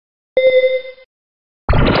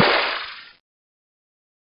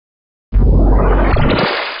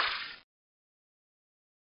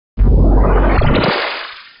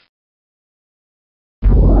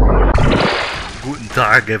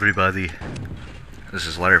Dag everybody. This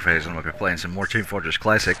is Letterface and I'm going to be playing some more Team Fortress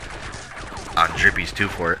Classic on Drippy's 2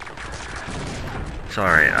 for it.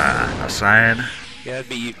 Sorry, assign. Yeah, it'd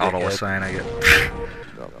be you. Auto assign, I get.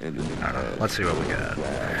 I don't know. Let's see what we got.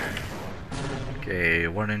 Okay,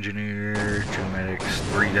 1 engineer, 2 medics,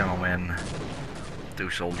 3 demo men, 2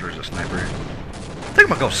 soldiers, a sniper. I think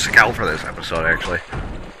I'm going to go scout for this episode actually.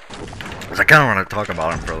 Because I kind of want to talk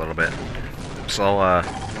about him for a little bit. So,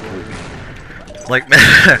 like,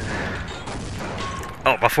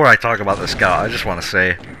 oh, before I talk about the scout, I just want to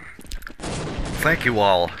say thank you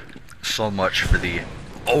all so much for the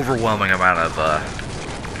overwhelming amount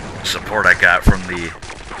of support I got from the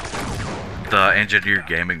Engineer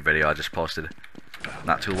Gaming video I just posted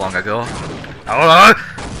not too long ago.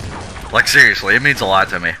 Like, seriously, it means a lot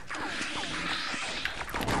to me.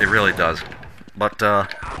 It really does. But,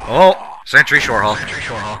 oh, Sentry Shore Hall. Sentry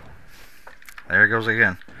Shore Hall. There it goes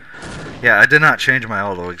again. Yeah, I did not change my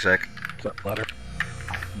auto exec. Letter.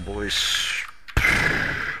 Voice.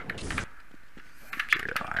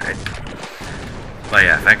 Alright. But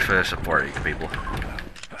yeah, thanks for the support, you people.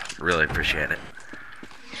 Really appreciate it.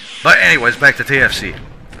 But anyways, back to TFC.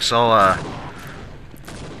 So,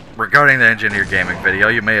 regarding the Engineer Gaming video,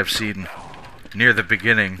 you may have seen near the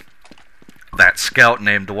beginning that scout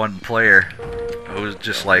named one player who was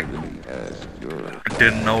just like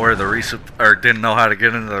didn't know where the didn't know how to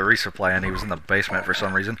get into the resupply, and he was in the basement for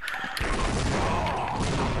some reason.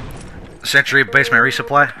 Sentry basement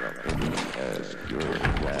resupply.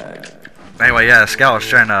 Anyway, yeah, the scout was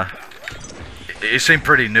trying to. He seemed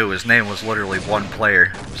pretty new. His name was literally one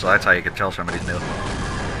player, so that's how you could tell somebody's new.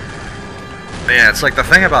 But yeah, it's like the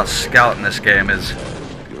thing about scout in this game is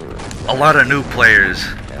a lot of new players.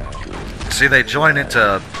 See, they join into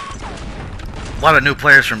a lot of new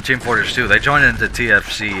players from Team Fortress 2. They join into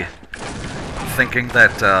TFC thinking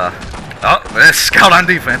that oh, that's scout on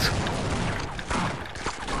defense.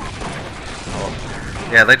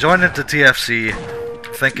 Yeah, they joined into TFC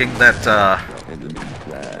thinking that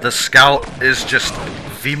the scout is just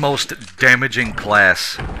the most damaging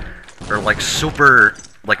class, or like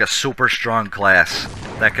a super strong class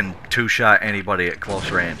that can two-shot anybody at close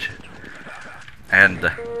range.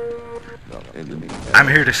 And I'm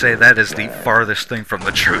here to say that is the farthest thing from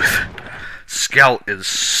the truth. Scout is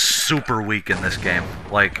super weak in this game.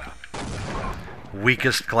 Like,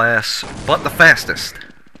 weakest class, but the fastest.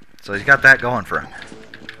 So he's got that going for him.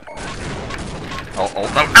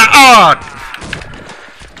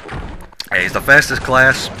 Hey, he's the fastest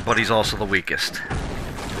class, but he's also the weakest.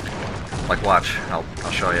 Like, watch. I'll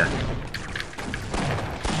show you.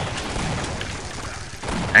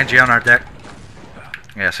 Angie on our deck.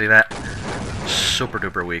 Yeah, see that? Super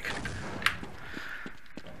duper weak.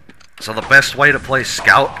 So the best way to play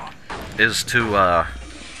scout is to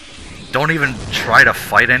don't even try to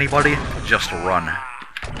fight anybody, just run.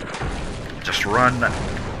 Just run.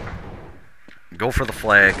 Go for the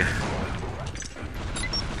flag.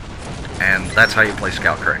 And that's how you play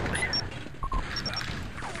scout correctly.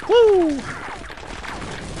 Woo!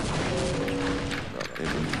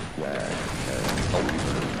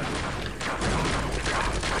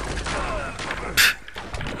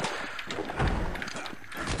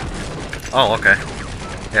 Oh, okay.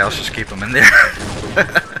 Yeah, let's just keep them in there.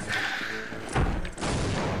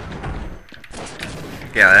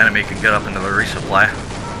 Yeah, the enemy can get up into the resupply.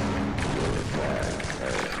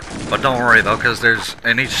 But don't worry though, because there's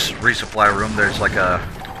in each resupply room there's like a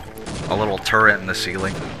little turret in the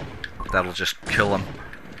ceiling that'll just kill them.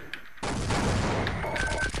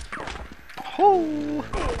 Oh,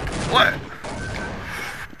 what?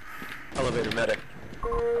 Elevator medic.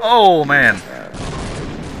 Oh man.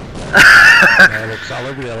 Medic's all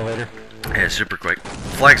over the elevator. Yeah, super quick.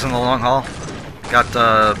 Flags in the long haul.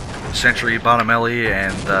 Got Sentry, bottom alley,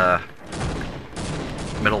 and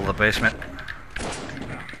middle of the basement.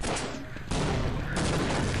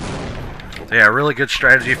 Yeah, really good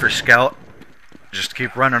strategy for scout. Just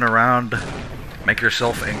keep running around. Make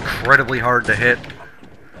yourself incredibly hard to hit.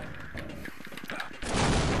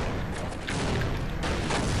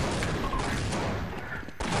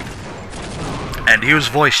 And use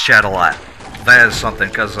voice chat a lot. That is something,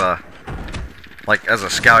 because, like, as a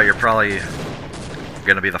scout, you're probably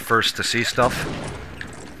going to be the first to see stuff.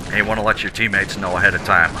 And you want to let your teammates know ahead of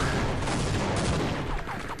time.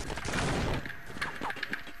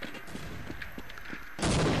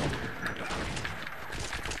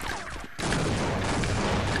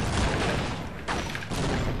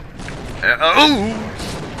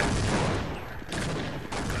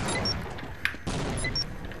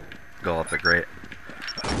 Go up the grate.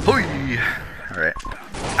 Hoi! Alright.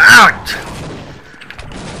 Out!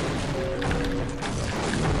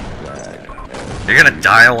 You're gonna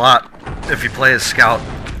die a lot if you play as Scout,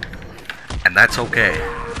 and that's okay.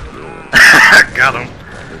 Got him.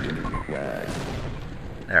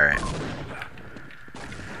 Alright.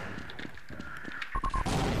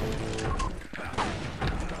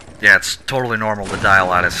 Yeah, it's totally normal to die a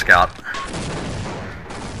lot as Scout.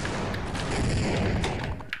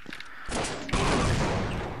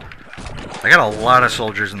 I got a lot of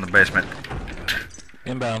soldiers in the basement.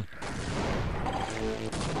 Inbound.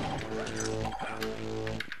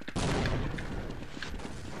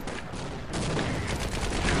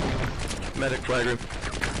 Medic flag.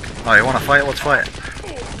 Oh, you want to fight? Let's fight.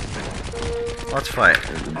 Let's fight.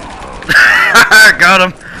 Got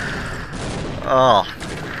him. Oh.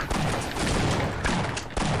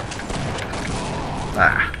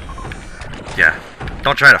 Ah. Yeah.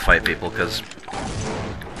 Don't try to fight people, because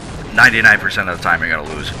 99% of the time you're going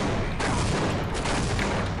to lose.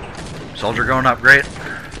 Soldier going up, great.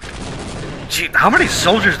 Gee, how many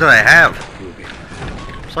soldiers do I have?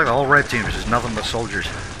 It's like the whole red team is just nothing but soldiers.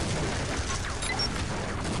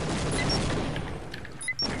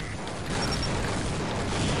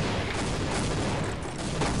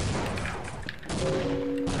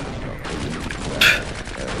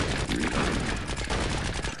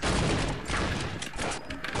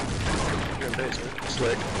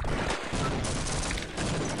 Slick.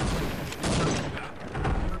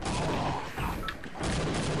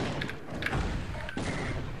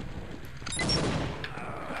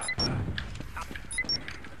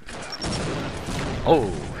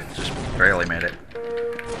 Oh, just barely made it.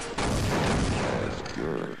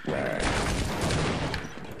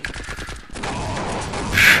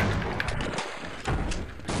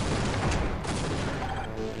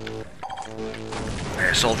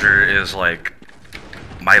 Yeah, soldier is like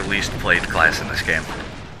my least played class in this game.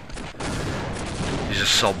 He's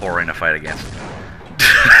just so boring to fight against.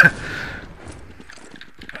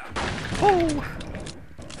 Oh.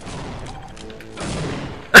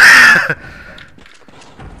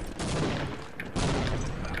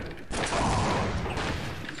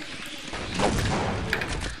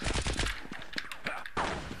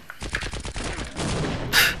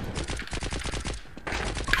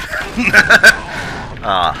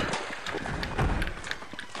 Ah.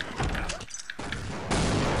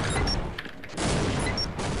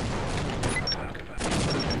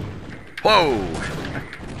 Whoa!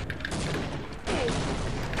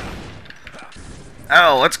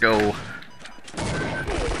 Oh, let's go.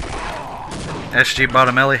 SG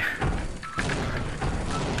bottom Ellie.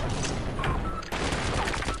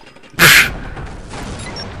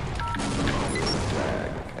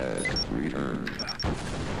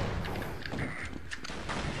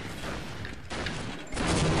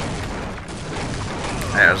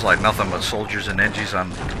 Yeah, there's like nothing but soldiers and NGs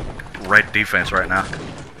on right defense right now.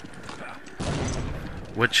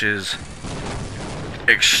 Which is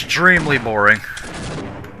extremely boring.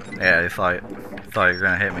 Yeah, you thought you were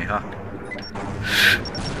gonna hit me, huh?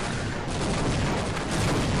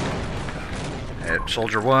 Yeah,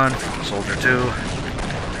 soldier 1, soldier 2.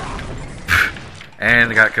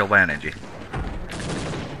 And got killed by an NG.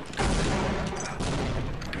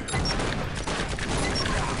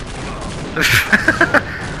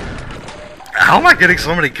 How am I getting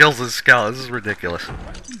so many kills as Scout? This is ridiculous.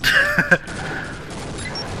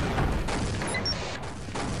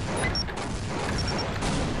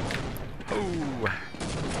 Oh.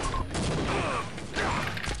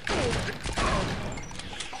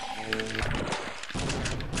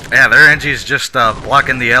 Yeah, their NG's just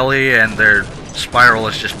blocking the Ellie, and their spiral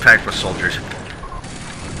is just packed with soldiers.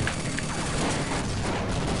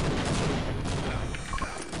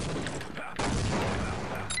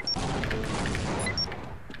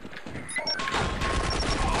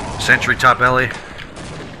 Sentry top Ellie.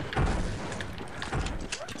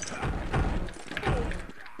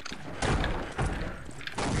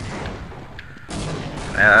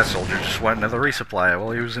 Yeah, that soldier just went into the resupply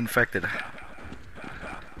while he was infected.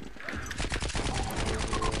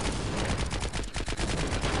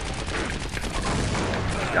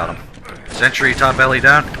 Got him. Sentry top Ellie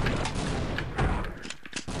down.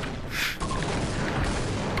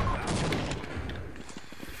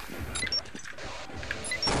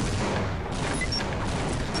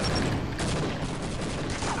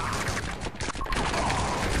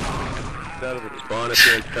 Out of the spawn if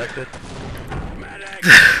you're infected.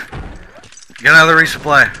 Get out of the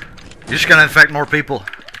resupply. You're just gonna infect more people.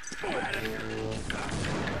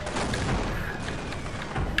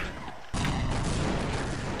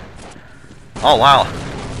 Oh wow.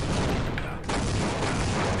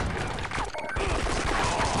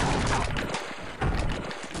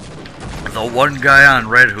 The one guy on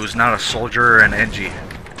red who's not a soldier or an NG.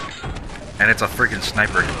 And it's a freaking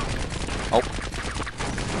sniper. Oh.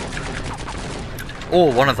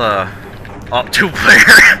 Oh, one of the... Oh, two player.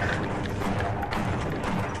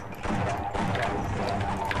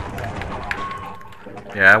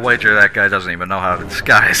 Yeah, I wager that guy doesn't even know how to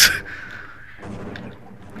disguise.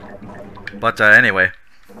 But anyway,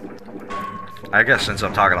 I guess since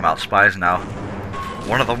I'm talking about spies now,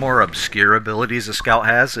 one of the more obscure abilities a scout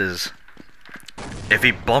has is if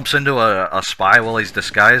he bumps into a spy while he's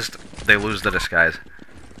disguised, they lose the disguise.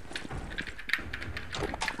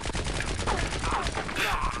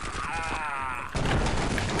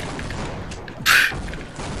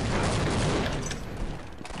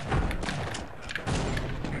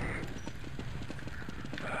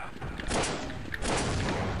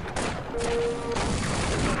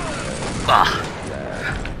 Ah.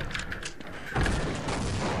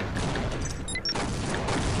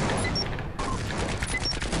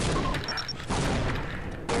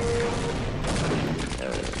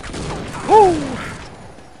 Woo!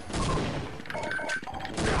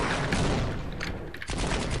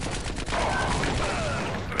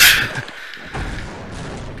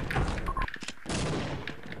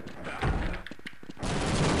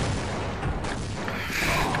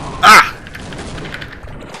 Ah!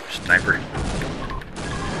 Sniper.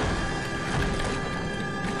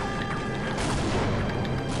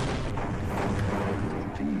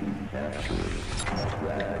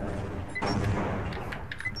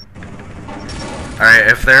 Alright,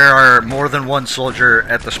 if there are more than one soldier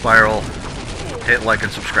at the spiral, hit like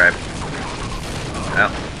and subscribe.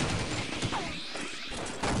 Yep.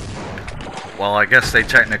 Well, I guess they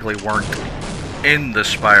technically weren't in the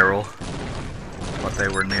spiral, but they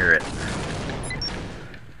were near it.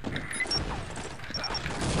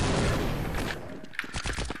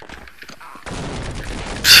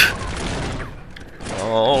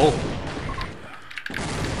 Oh.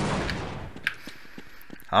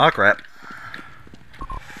 Oh crap.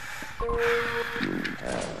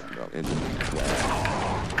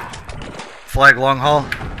 Flag long haul.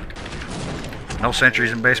 No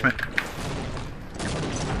sentries in basement.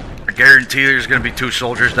 I guarantee there's gonna be 2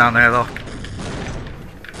 soldiers down there though.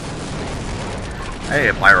 Hey,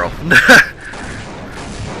 a pyro.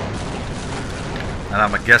 And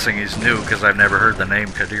I'm guessing he's new because I've never heard the name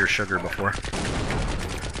Kadir Sugar before.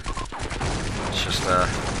 Let's just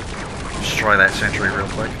destroy that sentry real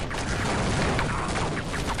quick.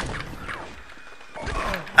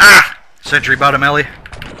 Ah! Sentry bottom alley.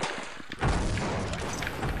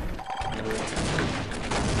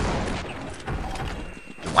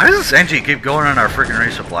 Why does this NG keep going on our freaking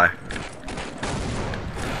resupply?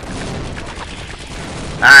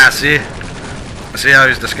 Ah, see? See how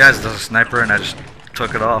he's disguised as a sniper and I just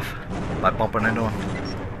took it off by bumping into him.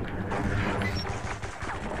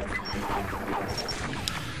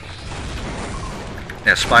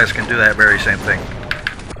 Yeah, spies can do that very same thing.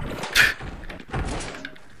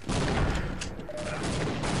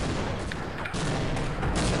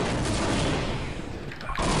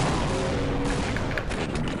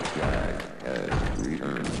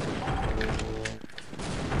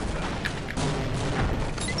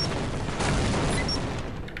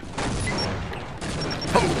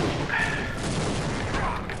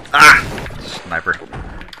 Ah! Sniper.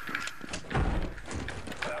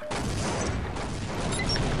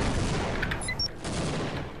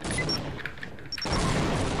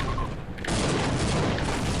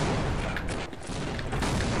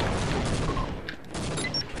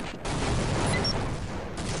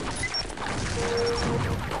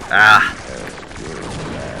 Ah!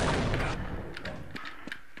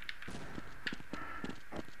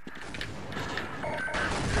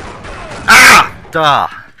 Ah! Duh!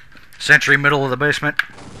 Sentry middle of the basement.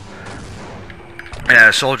 Yeah,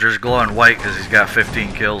 the soldier's glowing white because he's got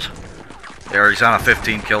 15 kills. Or he's on a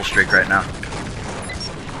 15 kill streak right now.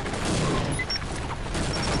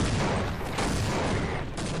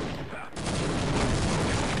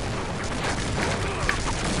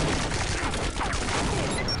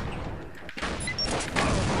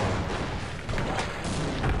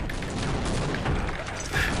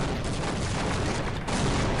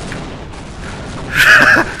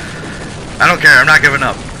 I don't care, I'm not giving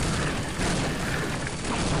up.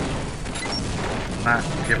 Not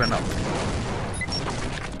giving up.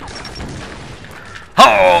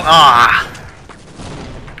 Oh! Ah!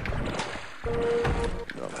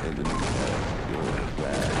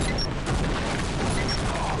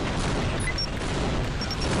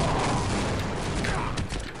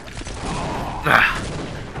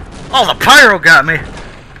 Oh, the pyro got me!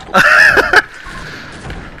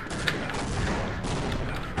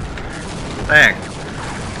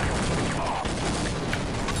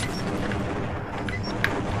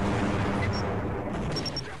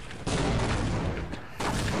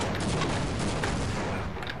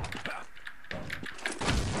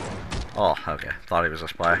 thought he was a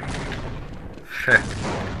spy.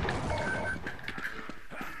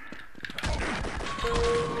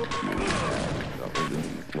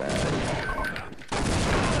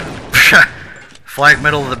 Flag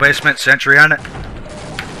middle of the basement, sentry on it.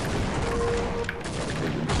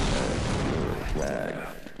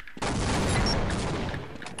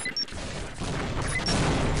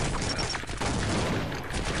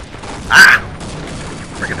 Ah!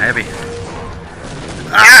 Freaking heavy.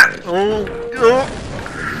 Ah! Oh! Oh!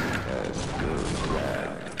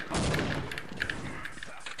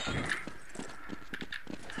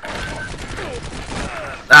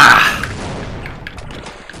 Ah!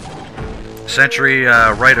 Sentry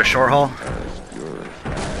right of short haul.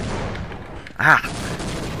 Ah!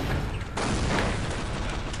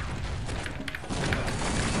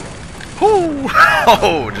 Whoo!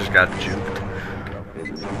 Oh! Just got juked.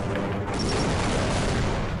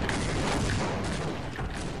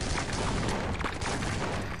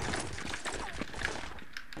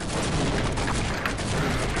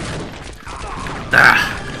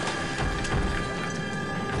 Ah!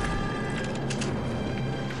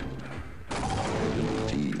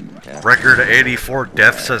 Record 84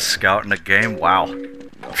 deaths as scout in a game. Wow.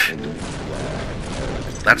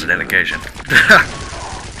 That's a dedication.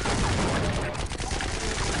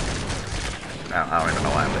 I don't even know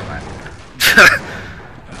why I'm doing that.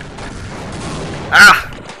 Ah!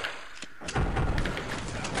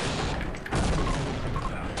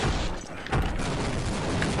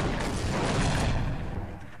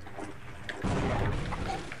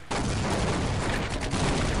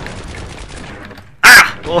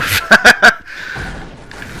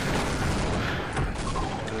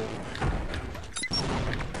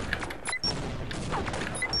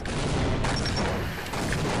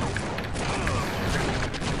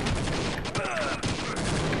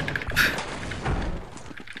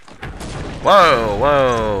 Whoa,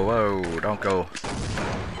 whoa, whoa, don't go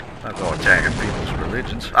attacking people's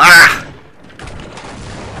religions. Ah!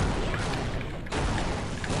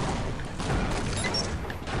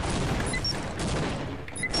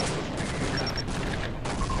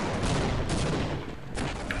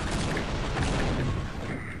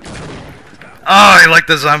 Oh, you like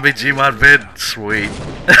the zombie Gmod vid? Sweet.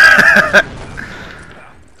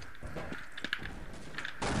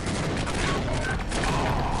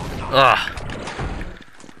 Ugh.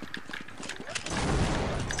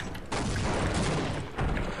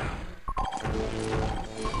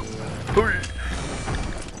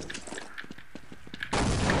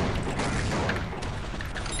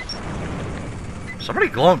 Somebody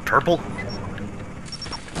glowing purple?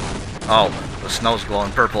 Oh, the snow's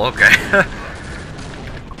glowing purple, okay.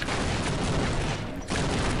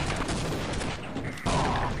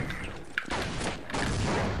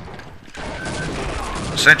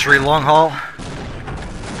 Sentry long haul.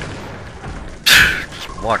 Just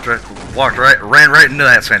ran right into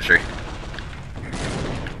that sentry.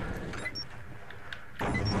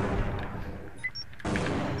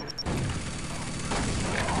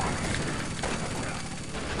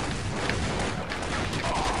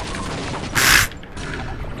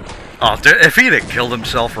 Oh, dude, if he'd have killed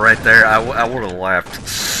himself right there, I would have laughed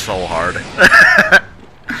so hard.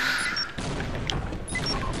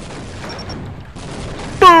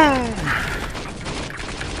 Boom!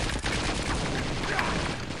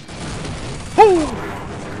 Woo!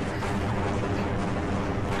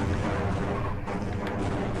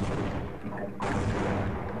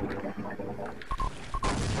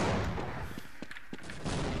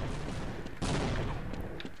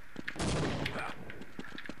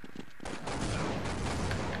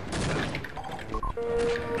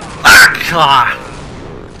 Ah!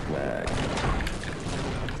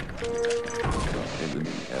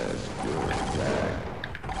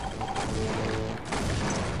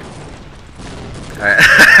 Alright.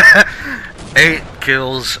 8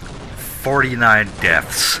 kills, 49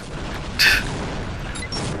 deaths.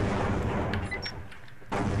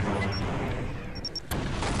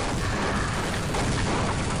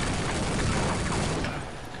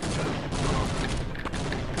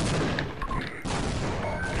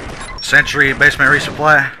 Sentry basement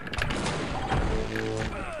resupply.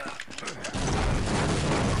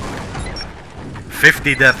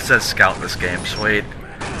 $50 deaths as scout this game, sweet.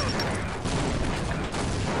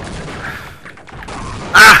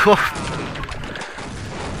 Ah!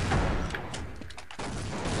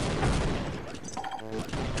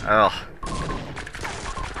 Oh.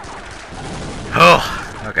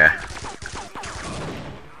 Oh, okay.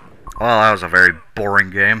 Well, that was a very boring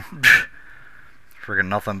game. Friggin'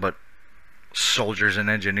 nothing but soldiers and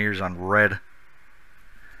engineers on red.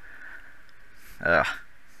 Ugh.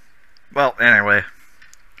 Well. well, anyway,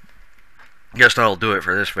 guess that'll do it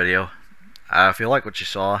for this video. If you like what you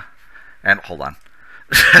saw, and hold on.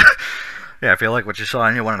 Yeah, if you like what you saw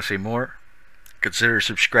and you want to see more, consider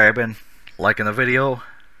subscribing, liking the video,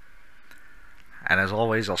 and as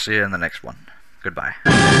always, I'll see you in the next one. Goodbye.